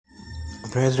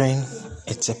Brethren,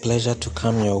 it's a pleasure to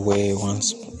come your way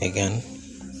once again.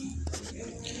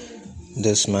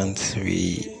 This month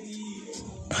we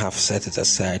have set it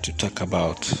aside to talk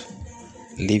about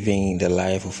living the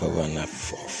life of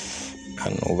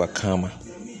an overcomer.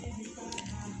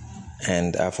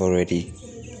 And I've already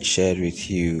shared with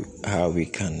you how we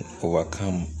can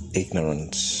overcome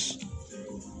ignorance.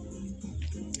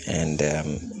 And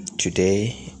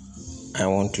today I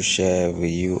want to share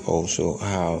with you also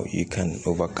how you can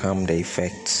overcome the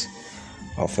effects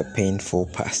of a painful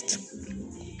past.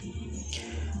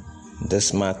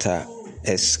 This matter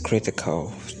is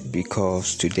critical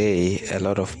because today a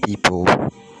lot of people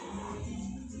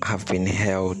have been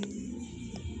held,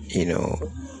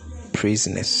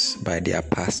 prisoners by their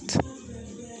past.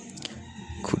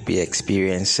 Could be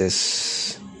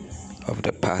experiences of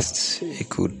the past, it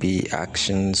could be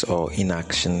actions or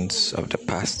inactions of the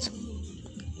past,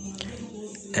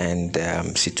 and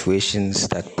situations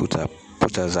that put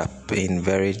us up in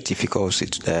very difficult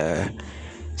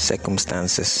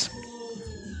circumstances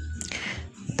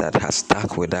that has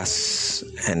stuck with us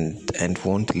and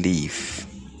won't leave,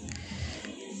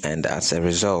 and as a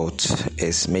result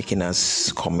is making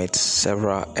us commit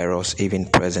several errors even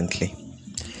presently,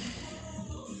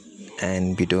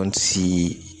 and we don't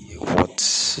see what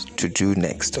to do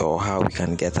next or how we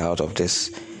can get out of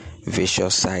this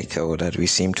vicious cycle that we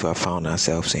seem to have found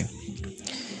ourselves in.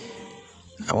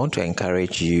 I want to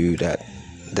encourage you that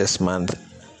this month,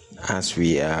 as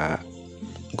we are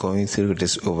going through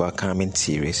this overcoming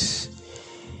series,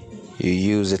 you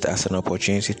use it as an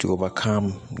opportunity to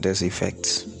overcome these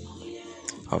effects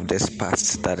of this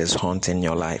past that is haunting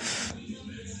your life.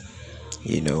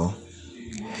 You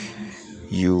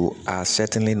are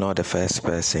certainly not the first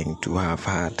person to have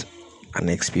had an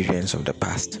experience of the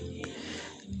past,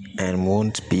 and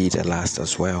won't be the last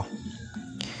as well.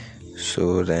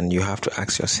 So then you have to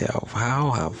ask yourself,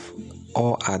 how have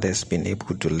all others been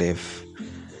able to live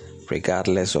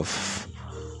regardless of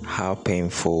how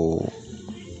painful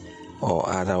or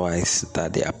otherwise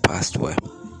that their past were?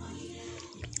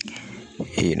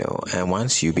 And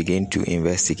once you begin to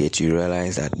investigate, you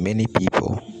realize that many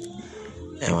people,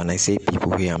 and when I say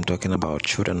people here, I'm talking about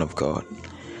children of God,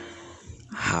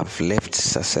 have lived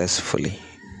successfully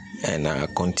and are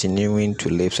continuing to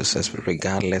live successfully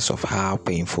regardless of how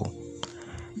painful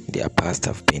their past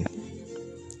have been.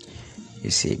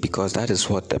 You see, because that is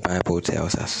what the Bible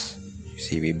tells us. You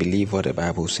see, we believe what the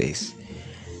Bible says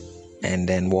and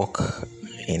then walk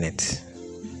in it.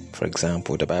 For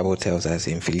example, the Bible tells us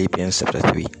in Philippians chapter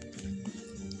 3,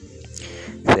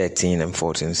 13 and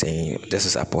 14, saying, this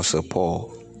is Apostle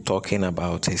Paul talking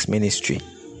about his ministry.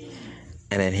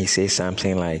 And then he says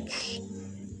something like,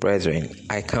 brethren,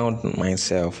 I count not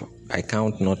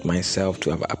myself to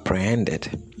have apprehended.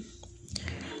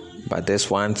 But this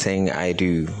one thing I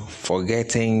do,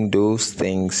 forgetting those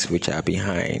things which are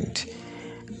behind,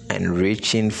 and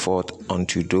reaching forth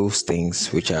unto those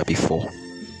things which are before.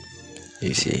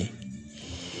 You see,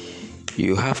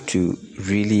 you have to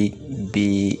really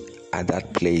be at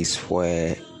that place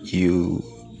where you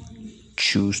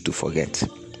choose to forget.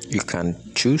 You can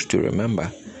choose to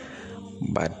remember,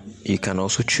 but you can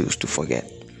also choose to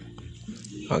forget.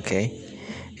 Okay?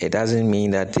 It doesn't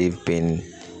mean that they've been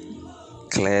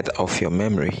cleared off your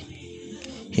memory.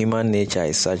 Human nature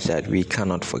is such that we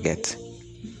cannot forget.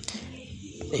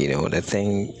 The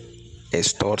thing is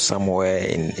stored somewhere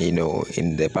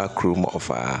in the back room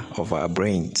of our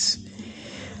brains,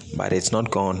 but it's not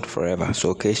gone forever.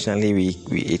 So occasionally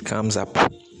it comes up,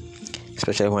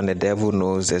 especially when the devil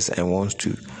knows this and wants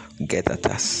to get at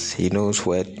us. He knows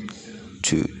where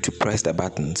to press the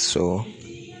buttons. So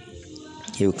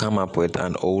he'll come up with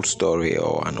an old story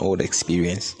or an old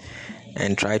experience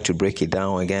and try to break it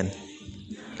down again.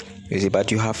 You see,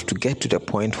 but you have to get to the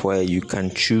point where you can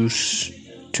choose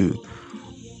to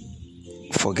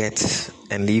forget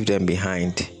and leave them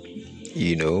behind,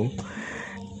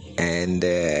 and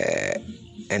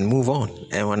move on.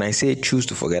 And when I say choose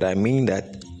to forget, I mean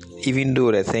that even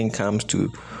though the thing comes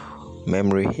to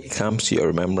memory, it comes to your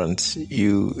remembrance,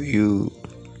 you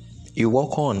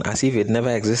walk on as if it never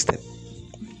existed.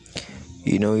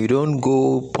 You don't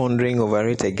go pondering over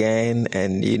it again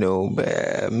and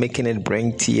making it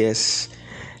bring tears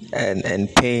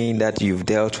and pain that you've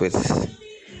dealt with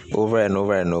over and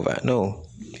over and over. No,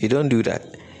 you don't do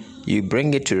that. You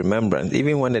bring it to remembrance.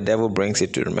 Even when the devil brings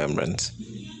it to remembrance,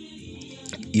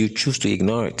 you choose to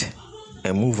ignore it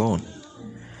and move on.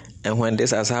 And when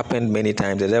this has happened many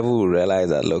times, the devil will realize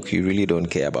that, look, you really don't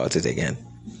care about it again.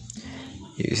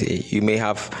 You see, you may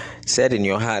have said in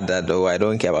your heart that, I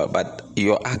don't care about it, but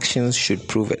your actions should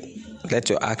prove it. Let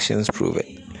your actions prove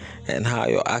it. And how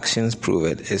your actions prove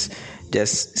it is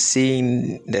just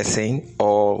seeing the thing,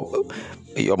 or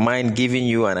your mind giving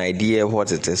you an idea of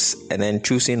what it is, and then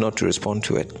choosing not to respond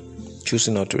to it.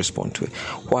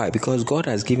 Why? Because God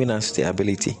has given us the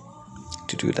ability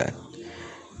to do that.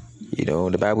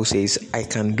 The Bible says, I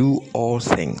can do all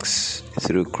things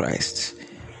through Christ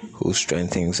who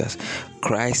strengthens us.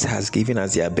 Christ has given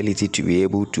us the ability to be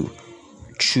able to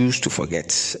choose to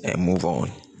forget and move on.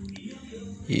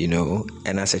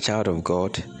 And as a child of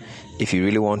God, if you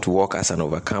really want to walk as an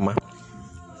overcomer,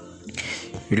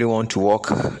 really want to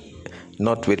walk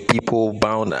not with people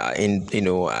bound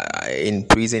in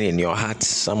prison in your heart.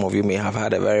 Some of you may have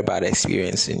had a very bad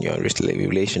experience in your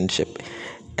relationship,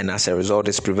 and as a result,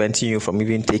 it's preventing you from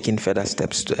even taking further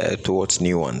steps towards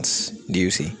new ones. Do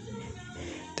you see?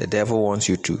 The devil wants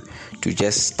you to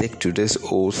just stick to this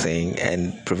old thing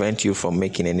and prevent you from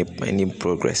making any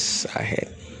progress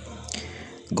ahead.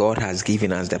 God has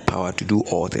given us the power to do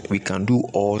all things. We can do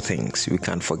all things. We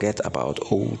can forget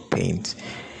about old pains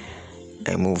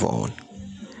and move on.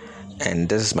 And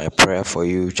this is my prayer for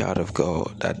you, child of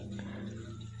God, that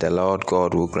the Lord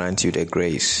God will grant you the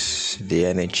grace, the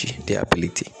energy, the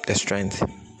ability, the strength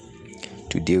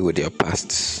to deal with your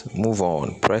past. Move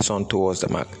on. Press on towards the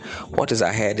mark. What is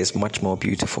ahead is much more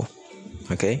beautiful.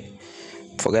 Okay?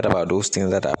 Forget about those things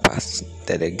that are past.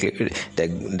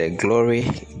 The glory,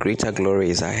 greater glory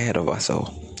is ahead of us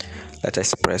all. Let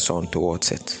us press on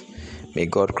towards it. May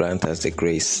God grant us the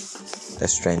grace, the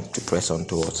strength to press on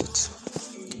towards it.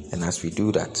 And as we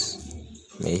do that,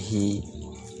 may He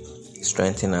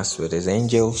strengthen us with His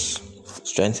angels,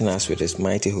 strengthen us with His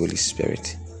mighty Holy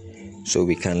Spirit, so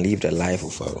we can live the life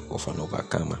of an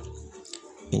overcomer.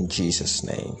 In Jesus'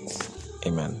 name,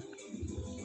 amen.